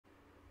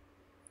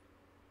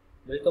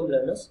Welcome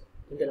learners.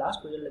 In the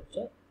last video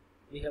lecture,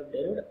 we have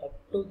derived up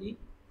to the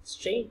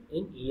strain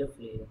in EF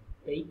layer.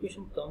 The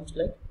equation comes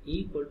like E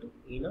equal to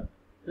E naught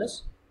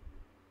plus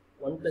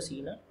 1 plus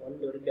E naught 1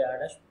 divided by R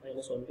dash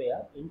minus 1 by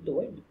R into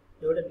Y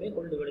divided by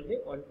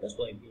 1 plus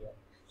Y by R.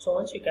 So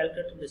once you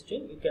calculate the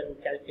strain, you can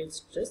calculate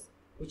stress,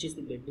 which is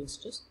the bending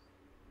stress,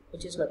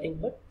 which is nothing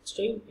but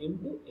strain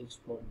into Young's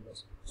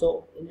modulus.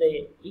 So in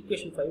the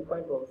equation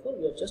 5.14,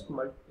 we are just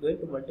going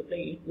to multiply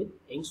it with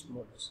Young's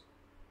modulus.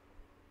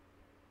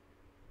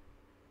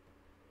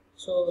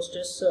 So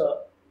stress,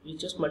 we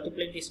just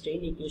multiply the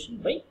strain equation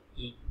by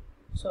E.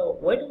 So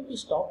why don't we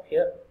stop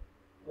here?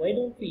 Why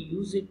don't we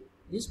use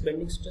this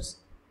bending stress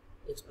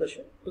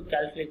expression to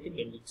calculate the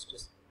bending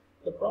stress?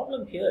 The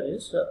problem here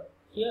is,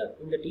 here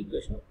in that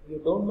equation, you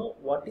don't know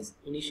what is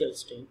initial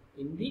strain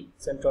in the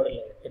centroidal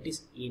layer, that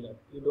is E naught.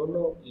 You don't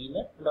know E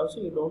naught, and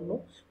also you don't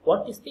know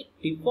what is the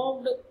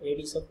deformed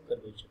radius of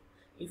curvature.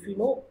 If you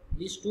know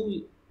these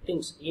two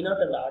things, E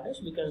naught and R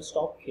dash, we can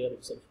stop here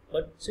itself.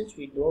 But since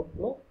we don't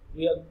know,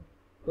 we are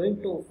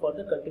going to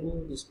further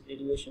continue this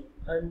derivation,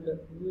 and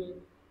we will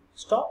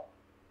stop.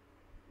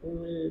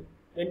 When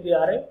we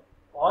arrive,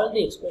 all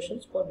the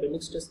expressions for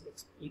bending stress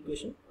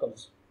equation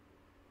comes.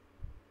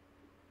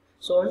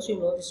 So once you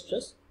know the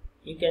stress,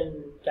 you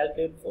can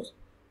calculate force.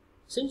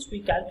 Since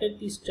we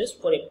calculate the stress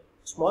for a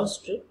small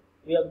strip,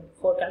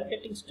 for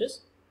calculating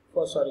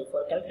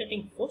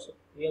force,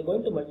 we are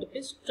going to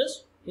multiply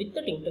stress with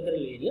that integral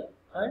area,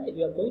 and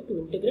we are going to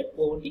integrate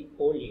over the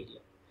whole area.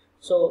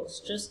 So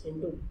stress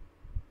into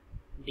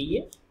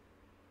dA,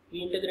 we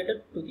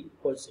integrated to the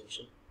whole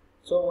section.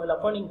 So while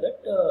upon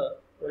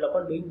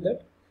doing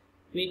that,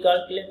 we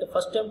calculate the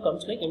first term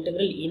comes like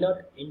integral E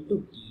naught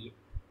into dA.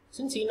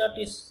 Since E naught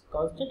is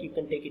constant, you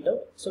can take it out.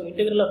 So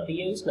integral of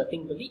dA is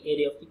nothing but the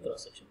area of the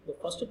cross section. The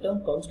first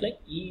term comes like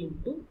E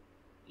into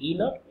E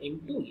naught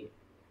into A.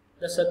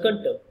 The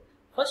second term,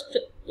 first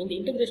in the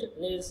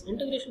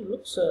integration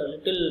looks a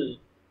little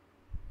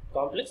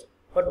complex,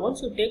 but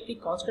once you take the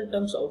constant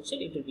terms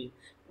outside, it will be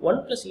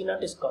 1 plus E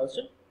naught is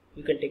constant.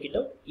 You can take it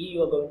out. E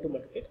you are going to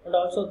multiply, and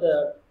also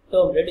the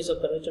term radius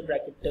of curvature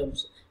bracket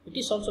terms, it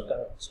is also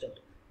constant.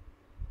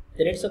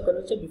 The radius of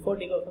curvature before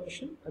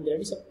deformation and the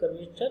radius of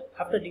curvature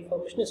after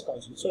deformation is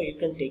constant, so you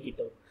can take it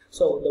out.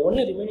 So the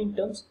only remaining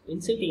terms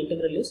inside the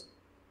integral is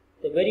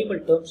the variable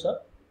terms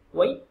are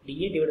y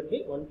dA divided by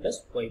 1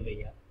 plus y by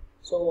r.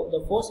 So the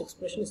force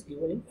expression is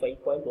given in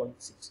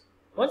 5.16.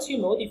 Once you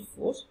know the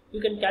force, you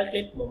can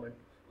calculate moment.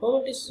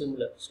 Moment is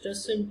similar,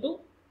 stress into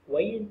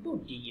y into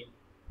dA.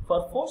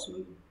 For force,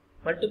 we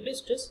multiply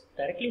stress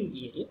directly with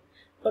the area,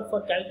 but for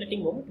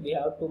calculating moment, we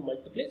have to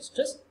multiply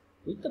stress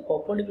with the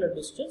perpendicular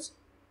distance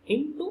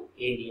into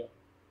area.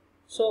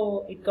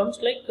 So it comes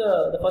like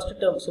the first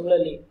term.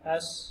 Similarly,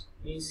 as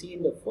we see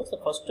in the force, the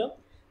first term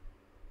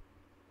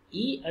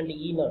E and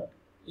E naught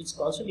is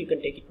constant, you can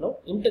take it now.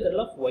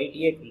 Integral of y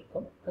dA will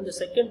come, and the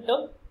second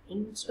term,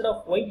 instead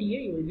of y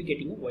dA, you will be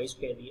getting a y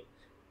square dA.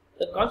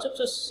 The concepts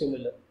are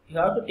similar. You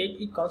have to take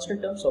the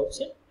constant terms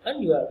outside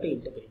and you have to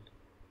integrate.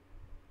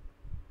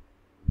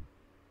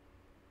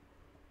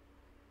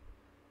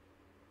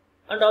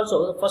 And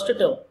also the first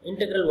term,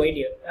 integral y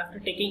dA, after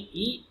taking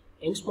E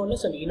Young's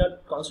modulus and E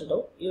naught constant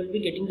out, you will be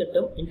getting the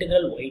term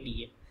integral y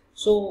dA.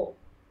 So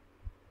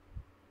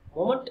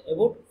moment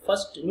about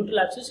first neutral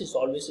axis is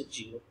always at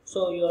 0.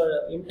 So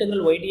your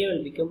integral y dA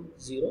will become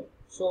 0.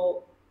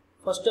 So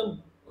first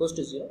term goes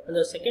to 0, and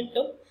the second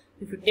term,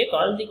 if you take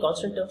all the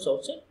constant terms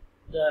outside,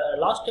 the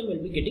last term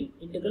will be getting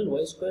integral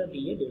y square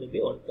dA divided by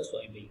 1 plus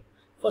y by u.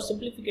 For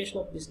simplification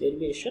of this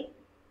derivation,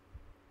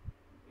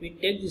 we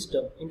take this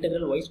term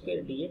integral y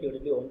square dA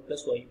divided by 1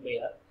 plus y by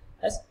r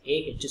as a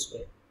h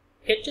square.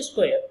 H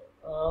square,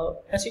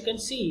 as you can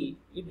see,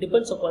 it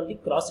depends upon the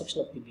cross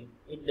section of the beam.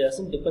 It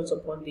doesn't depend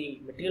upon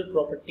the material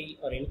property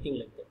or anything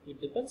like that.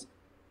 It depends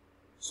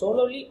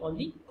solely on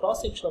the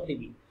cross section of the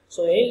beam.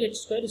 So a h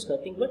square is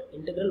nothing but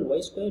integral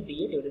y square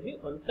dA divided by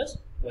 1 plus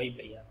y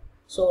by r.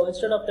 So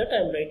instead of that,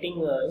 I am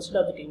writing, instead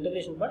of the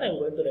integration part, I am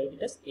going to write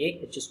it as a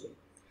h square.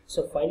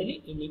 So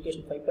finally, in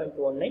equation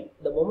 5.19,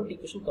 the moment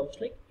equation comes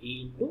like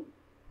E into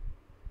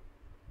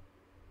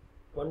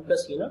 1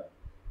 plus E naught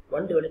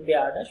 1 divided by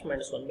r dash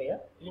minus 1 by r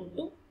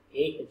into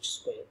a h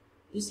square.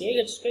 This a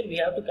h square we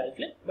have to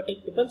calculate, but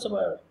it depends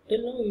upon,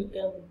 till now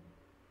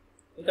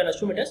you can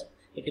assume it as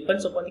it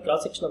depends upon the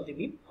cross section of the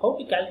beam. How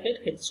to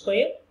calculate h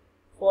square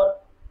for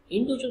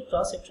individual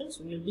cross sections,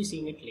 we will be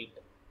seeing it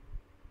later.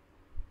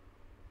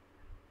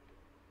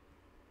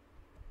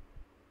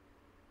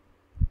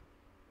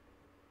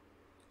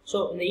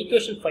 So in the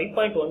equation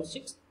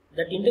 5.16,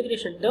 that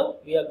integration term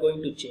we are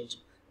going to change.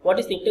 What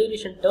is the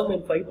integration term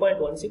in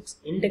 5.16?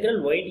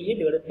 Integral y dA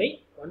divided by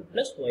 1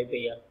 plus y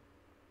by r.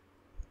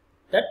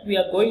 That we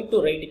are going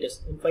to write it as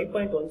in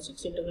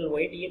 5.16 integral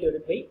y dA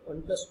divided by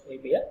 1 plus y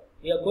by r.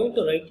 We are going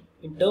to write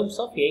in terms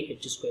of a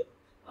h square.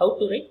 How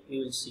to write? We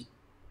will see.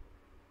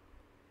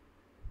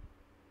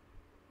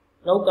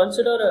 Now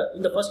consider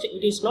in the first,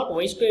 it is not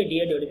y square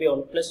dA divided by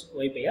 1 plus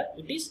y by r.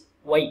 It is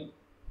y.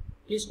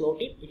 Please note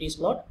it. It is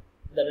not.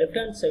 The left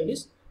hand side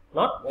is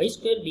not y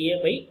square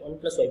dA by 1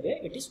 plus y by r,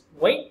 it is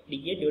y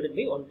dA divided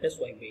by 1 plus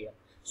y by r.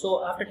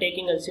 So after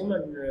taking LCM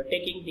and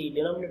taking the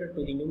denominator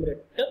to the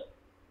numerator,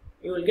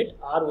 you will get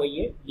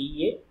rya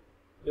dA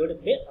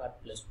divided by r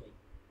plus y.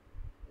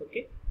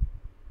 Okay.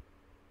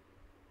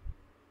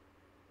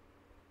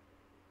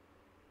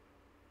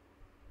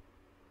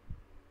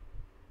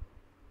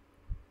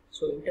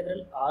 So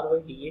integral ry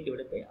dA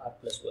divided by r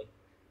plus y.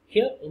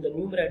 Here in the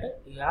numerator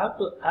you have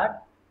to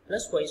add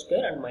plus y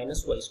square and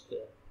minus y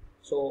square.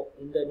 So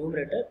in the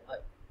numerator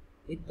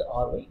with the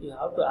ry you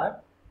have to add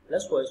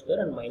plus y square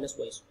and minus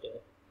y square.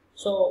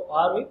 So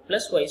ry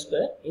plus y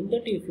square, in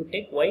that if you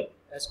take y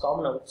as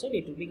common outside,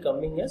 it will be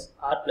coming as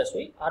r plus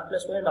y. R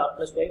plus y and r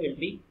plus y will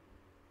be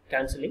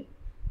cancelling,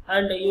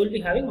 and you will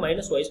be having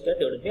minus y square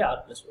divided by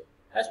r plus y.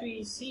 As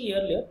we see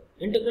earlier,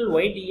 integral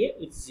y dA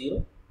is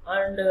 0,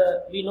 and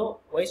we know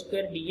y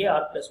square dA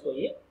r plus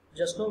y.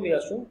 Just now we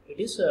assume it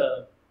is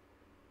a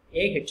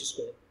h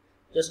square.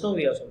 Just now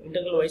we assume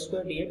integral y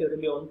square dA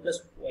divided by 1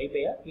 plus y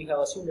by r. We have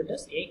assumed it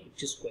as a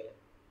h square.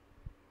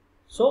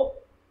 So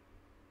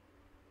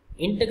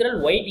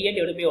integral y dA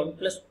divided by 1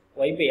 plus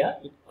y by r,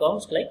 it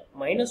comes like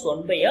minus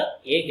 1 by r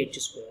a h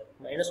square.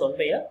 Minus 1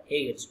 by r a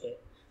h square.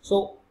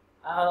 So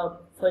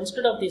for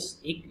instead of this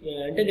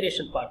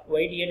integration part,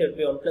 y dA divided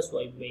by 1 plus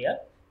y by r,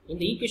 in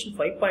the equation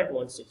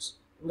 5.16,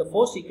 in the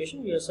first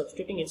equation we are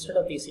substituting, instead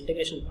of this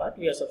integration part,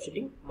 we are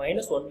substituting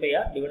minus 1 by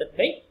r divided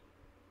by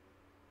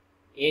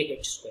a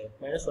h square.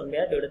 Minus 1 by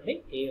r divided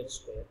by a h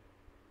square.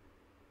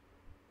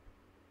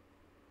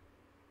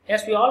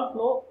 As we all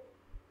know,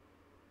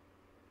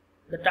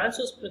 the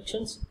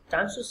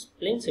transverse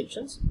plane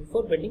sections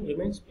before bending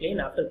remains plane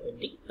after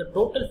bending. The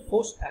total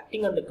force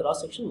acting on the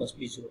cross section must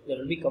be 0. There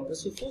will be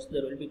compressive force,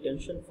 there will be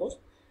tension force.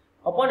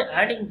 Upon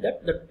adding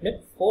that, the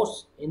net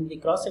force in the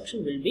cross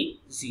section will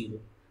be 0.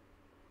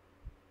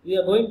 We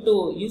are going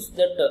to use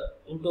that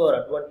into our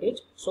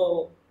advantage.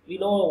 So we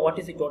know what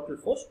is the total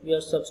force. We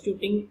are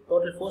substituting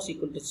total force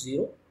equal to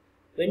 0.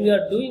 When we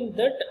are doing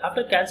that,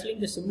 after cancelling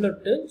the similar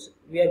terms,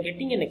 we are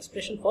getting an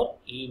expression for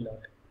E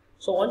naught.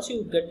 So once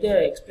you get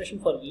the expression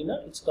for E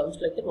naught, it comes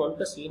like that: 1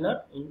 plus E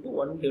naught into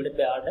 1 divided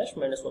by r dash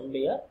minus 1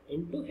 by r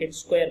into h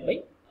square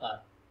by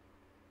r.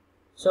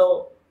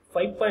 So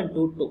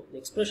 5.22, the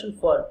expression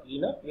for E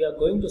naught, we are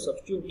going to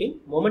substitute in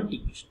moment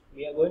equation.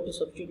 We are going to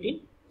substitute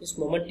in this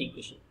moment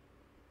equation.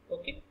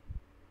 Okay.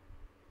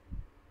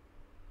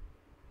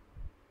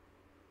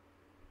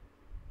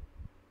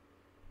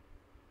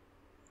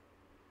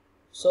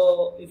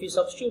 So if you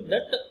substitute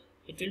that,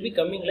 it will be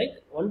coming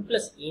like 1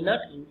 plus E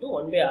naught into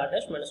 1 by r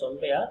dash minus 1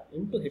 by r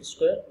into h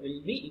square will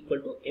be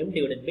equal to m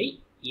divided by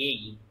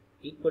ae.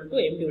 Equal to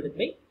m divided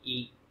by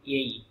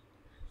ae.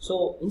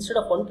 So instead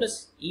of 1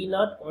 plus E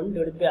naught 1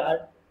 divided by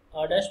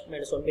r dash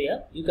minus 1 by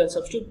r, you can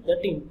substitute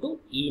that into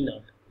E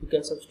naught. You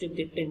can substitute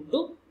it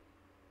into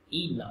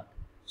E naught.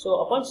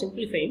 So upon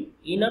simplifying,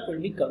 E naught will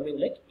be coming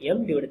like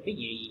m divided by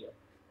ae.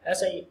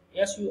 As I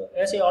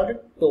already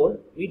told,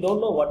 we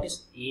don't know what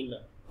is E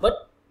naught,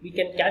 but we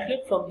can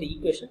calculate from the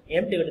equation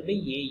m divided by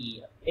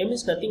ae. M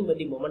is nothing but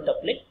the moment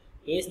applied,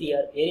 a is the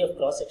area of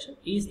cross section,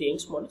 E is the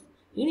Young's modulus,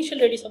 initial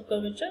radius of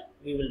curvature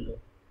we will know.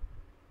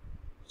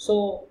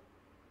 So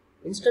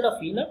instead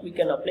of E naught, we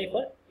can apply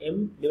for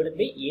m divided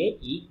by aer.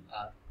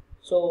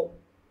 So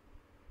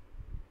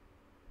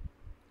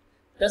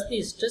thus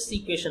the stress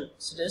equation,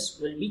 stress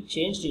will be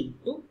changed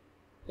into,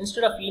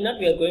 instead of E naught,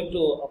 we are going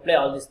to apply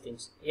all these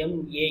things: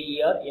 m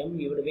aer, m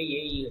divided by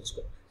ae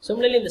square.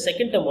 Similarly, in the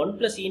second term, 1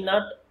 plus E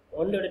naught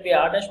 1 divided by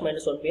r dash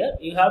minus 1 by r,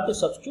 you have to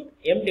substitute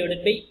m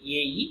divided by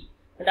ae,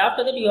 and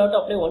after that you have to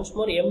apply once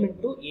more m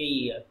into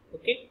aer.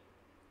 Okay.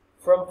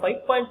 From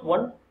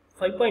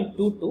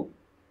 5.22,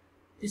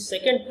 this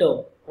second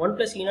term, 1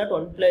 plus E naught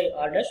 1 plus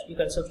r dash, you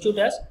can substitute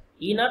as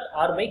E naught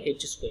r by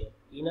h square.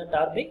 E naught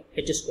r by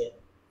h square.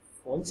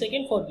 Once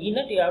again for E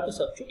naught, you have to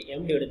substitute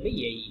m divided by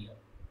aer.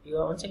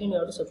 Once again you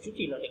have to substitute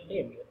E naught by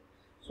m.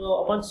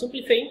 So upon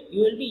simplifying,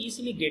 you will be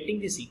easily getting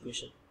this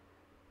equation.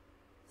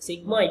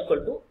 Sigma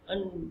equal to,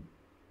 and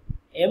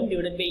m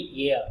divided by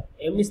ar.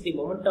 M is the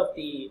moment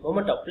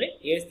applied,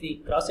 a is the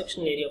cross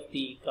sectional area of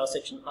the cross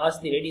section, r is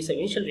the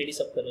initial radius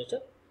of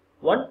curvature,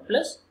 1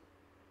 plus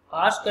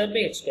r square by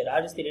h square.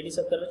 R is the radius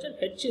of curvature,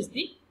 h is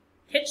the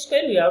h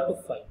square we have to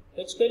find.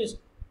 H square is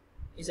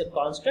a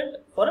constant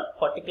for a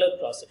particular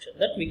cross section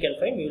that we can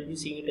find. We will be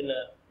seeing it in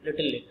a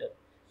little later.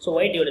 So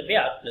y divided by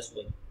r plus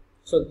y.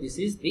 So this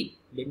is the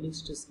bending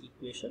stress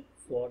equation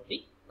for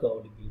the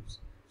curved beams.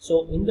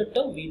 So in the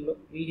term, we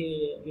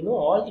know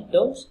all the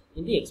terms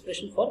in the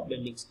expression for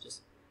bending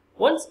stress.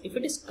 Once if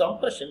it is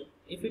compression,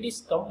 if it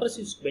is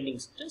compressive bending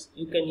stress,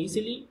 you can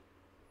easily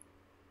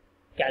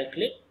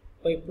calculate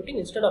by putting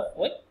instead of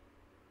y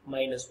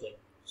minus y.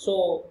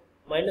 So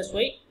minus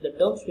y, the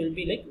terms will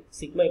be like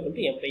sigma equal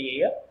to m by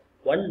ar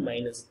 1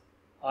 minus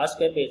r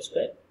square by h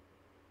square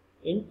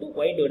into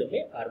y divided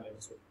by r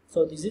minus y.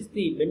 So this is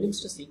the bending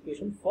stress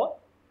equation for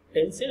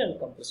tensile and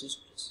compressive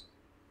stress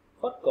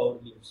for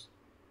curved beams.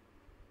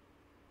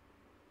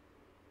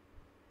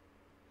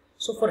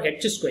 So for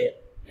h square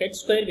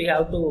we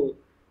have to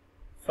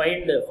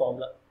find the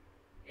formula.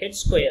 H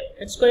square.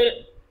 H square,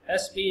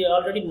 as we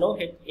already know,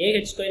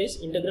 H square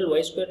is integral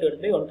y square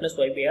divided by 1 plus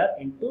y by r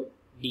into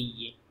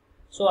dA.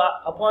 So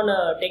upon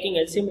taking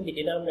LCM in the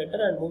denominator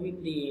and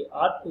moving the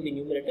r to the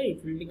numerator,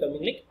 it will be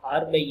coming like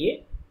r by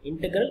a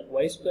integral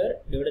y square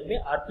divided by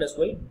r plus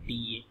y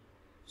dA.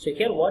 So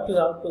here what you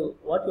are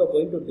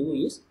going to do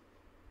is,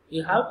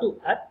 you have to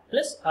add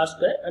plus r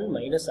square and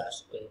minus r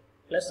square,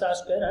 plus r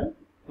square and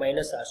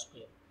minus r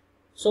square.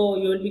 So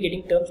you will be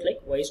getting terms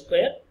like y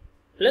square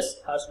plus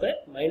r square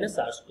minus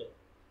r square.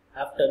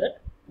 After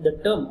that, the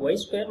term y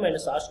square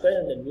minus r square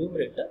in the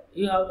numerator,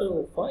 you have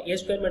to find a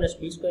square minus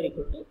b square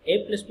equal to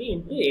a plus b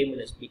into a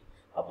minus b.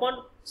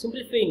 Upon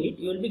simplifying it,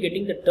 you will be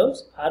getting the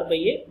terms r by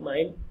a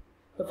minus,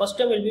 the first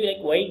term will be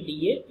like y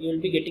dA, you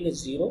will be getting a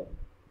 0,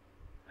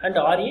 and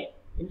ra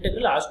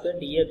integral r square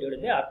dA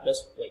divided by r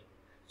plus y.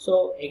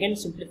 So again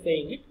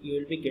simplifying it, you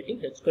will be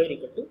getting h square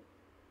equal to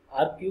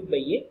r cube by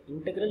a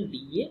integral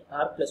dA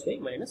r plus y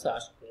minus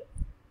r square.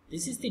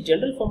 This is the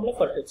general formula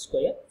for h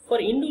square. For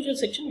individual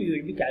section, we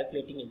will be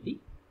calculating in the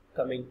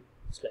coming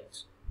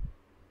slides.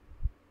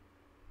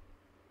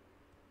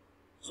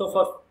 So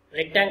for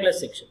rectangular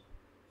section,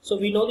 so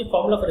we know the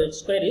formula for h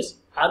square is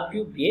r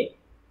cube a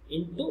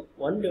into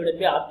 1 divided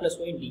by r plus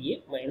y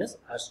dA minus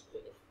r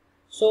square.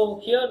 So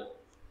here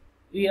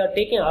we are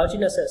taking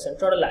origin as a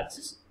centroidal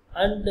axis,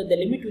 and the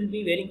limit will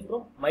be varying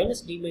from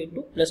minus d by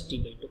 2 plus d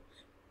by 2.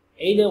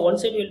 Either one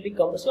side will be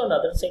compressive and the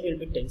other side will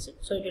be tensile.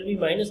 So it will be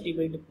minus d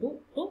by 2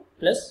 to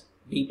plus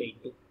d by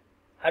 2.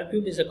 R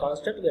cube is a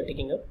constant we are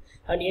taking up,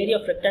 and area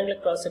of rectangular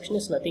cross section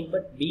is nothing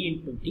but b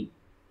into d.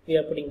 We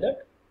are putting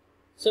that.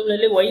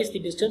 Similarly, y is the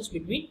distance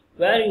between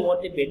where you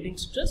want the bending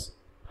stress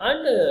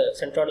and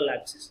centroidal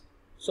axis.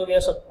 So we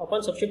are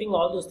upon substituting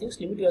all those things,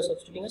 limit we are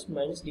substituting as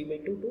minus d by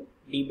 2 to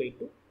d by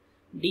 2.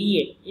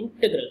 dA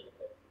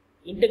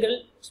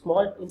integral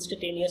small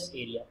instantaneous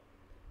area.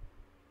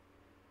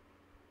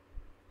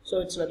 So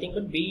it's nothing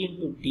but b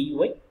into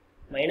dy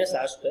minus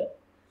r square.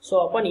 So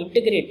upon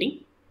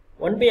integrating,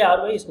 1 by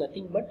ry is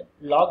nothing but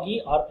log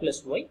a r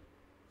plus y.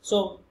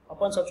 So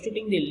upon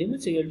substituting the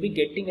limits, you will be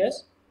getting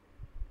as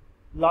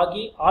log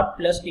a r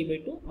plus d by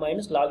 2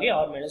 minus log a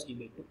r minus d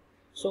by 2.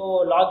 So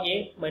log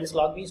a minus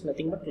log b is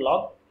nothing but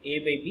log a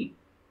by b.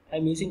 I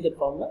am using that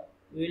formula.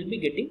 We will be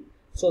getting,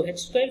 so h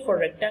square for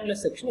rectangular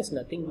section is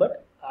nothing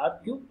but r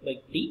cube by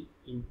d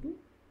into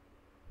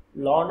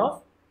ln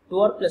of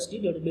 2r plus d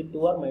divided by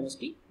 2r minus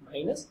d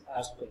minus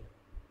r square.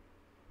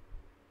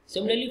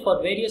 Similarly,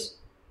 for various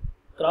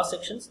cross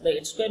sections, the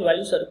h square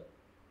values are,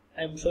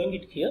 I am showing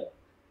it here.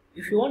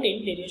 If you want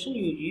any derivation,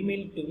 you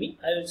email it to me.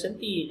 I will send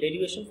the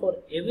derivation for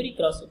every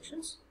cross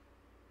sections.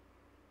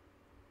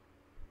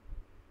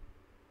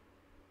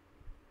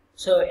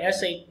 So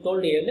as I told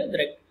earlier,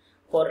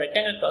 for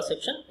rectangular cross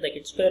section, the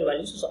h square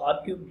values is r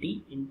cube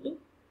d into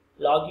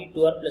log e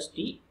 2r plus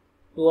d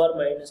 2r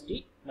minus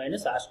d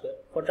minus r square.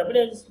 For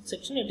trapezoidal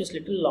section, it is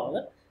little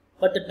longer,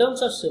 but the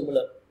terms are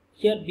similar.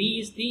 Here b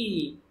is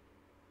the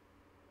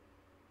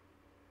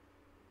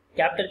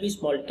capital B,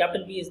 small.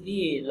 Capital B is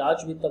the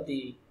large width of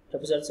the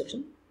trapezoidal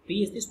section.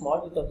 P is the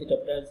small width of the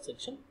trapezoidal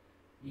section.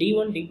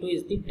 D1, D2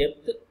 is the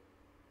depth.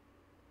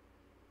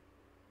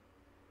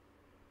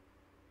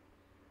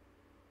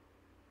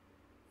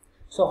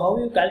 So how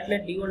you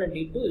calculate D1 and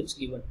D2? It's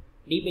given.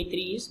 D by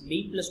 3 is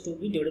B plus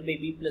 2B divided by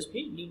B plus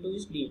B. D2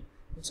 is D.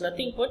 It's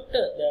nothing but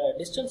the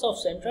distance of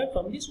centroid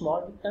from the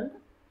small width and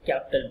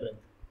capital breadth.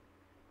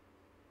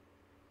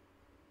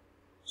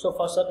 So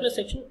for circular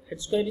section, h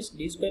square is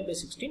d square by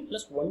 16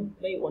 plus 1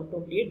 by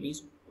 128 d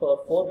power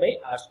 4 by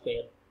r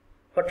square.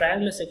 For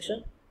triangular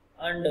section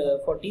and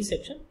for T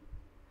section,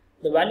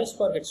 the values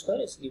for h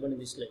square is given in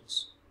the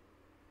slides.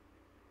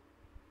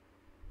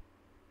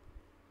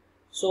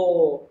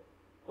 So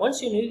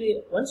once you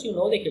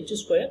know the h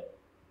square,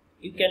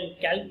 you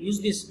can use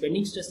this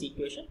bending stress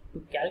equation to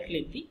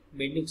calculate the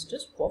bending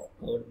stress of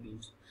curved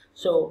beams.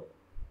 So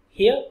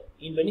here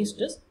in bending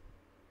stress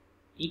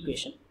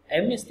equation,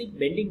 M is the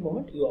bending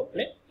moment you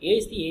apply, A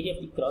is the area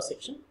of the cross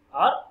section,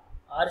 R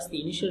is the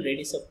initial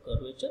radius of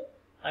curvature,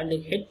 and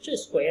h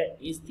square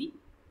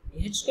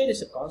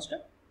is a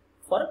constant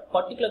for a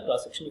particular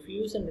cross section. If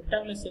you use a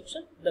rectangular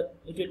section,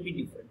 it will be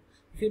different.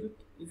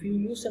 If you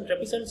use a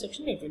trapezoidal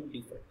section, it will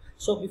be different.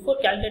 So before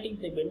calculating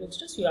the bending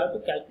stress, you have to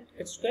calculate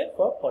h square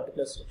for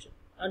particular section.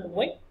 And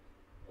why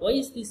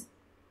is this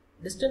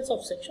distance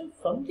of section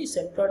from the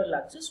centroidal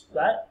axis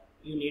where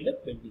you need a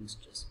bending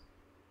stress.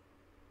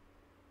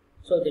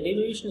 So the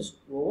derivation is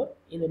over.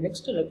 In the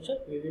next lecture,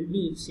 we will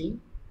be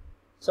seeing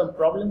some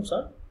problems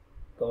on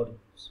curved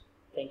beams.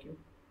 Thank you.